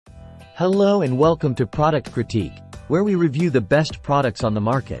Hello and welcome to Product Critique, where we review the best products on the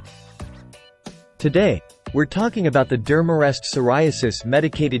market. Today, we're talking about the Dermarest Psoriasis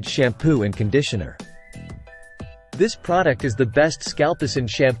Medicated Shampoo and Conditioner. This product is the best Scalpicin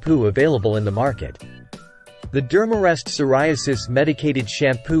shampoo available in the market. The Dermarest Psoriasis Medicated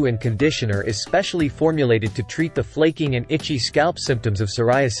Shampoo and Conditioner is specially formulated to treat the flaking and itchy scalp symptoms of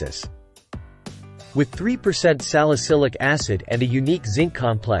psoriasis. With 3% salicylic acid and a unique zinc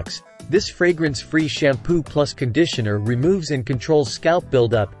complex, this fragrance-free shampoo plus conditioner removes and controls scalp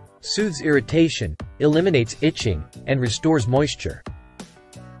buildup, soothes irritation, eliminates itching, and restores moisture.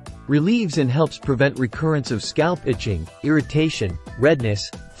 Relieves and helps prevent recurrence of scalp itching, irritation, redness,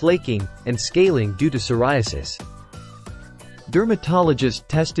 flaking, and scaling due to psoriasis. Dermatologist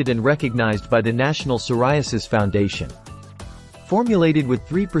tested and recognized by the National Psoriasis Foundation. Formulated with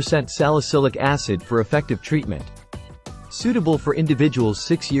 3% salicylic acid for effective treatment. Suitable for individuals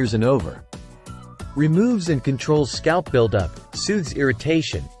 6 years and over. Removes and controls scalp buildup, soothes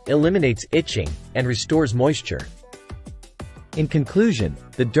irritation, eliminates itching, and restores moisture. In conclusion,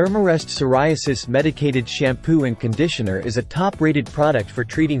 the Dermarest Psoriasis Medicated Shampoo and Conditioner is a top-rated product for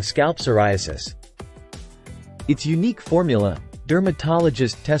treating scalp psoriasis. Its unique formula,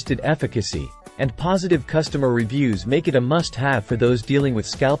 dermatologist-tested efficacy, and positive customer reviews make it a must-have for those dealing with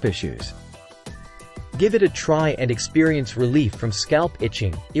scalp issues. Give it a try and experience relief from scalp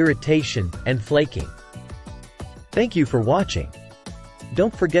itching, irritation, and flaking. Thank you for watching.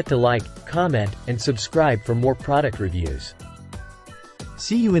 Don't forget to like, comment, and subscribe for more product reviews.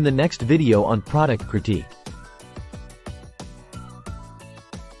 See you in the next video on Product Critique.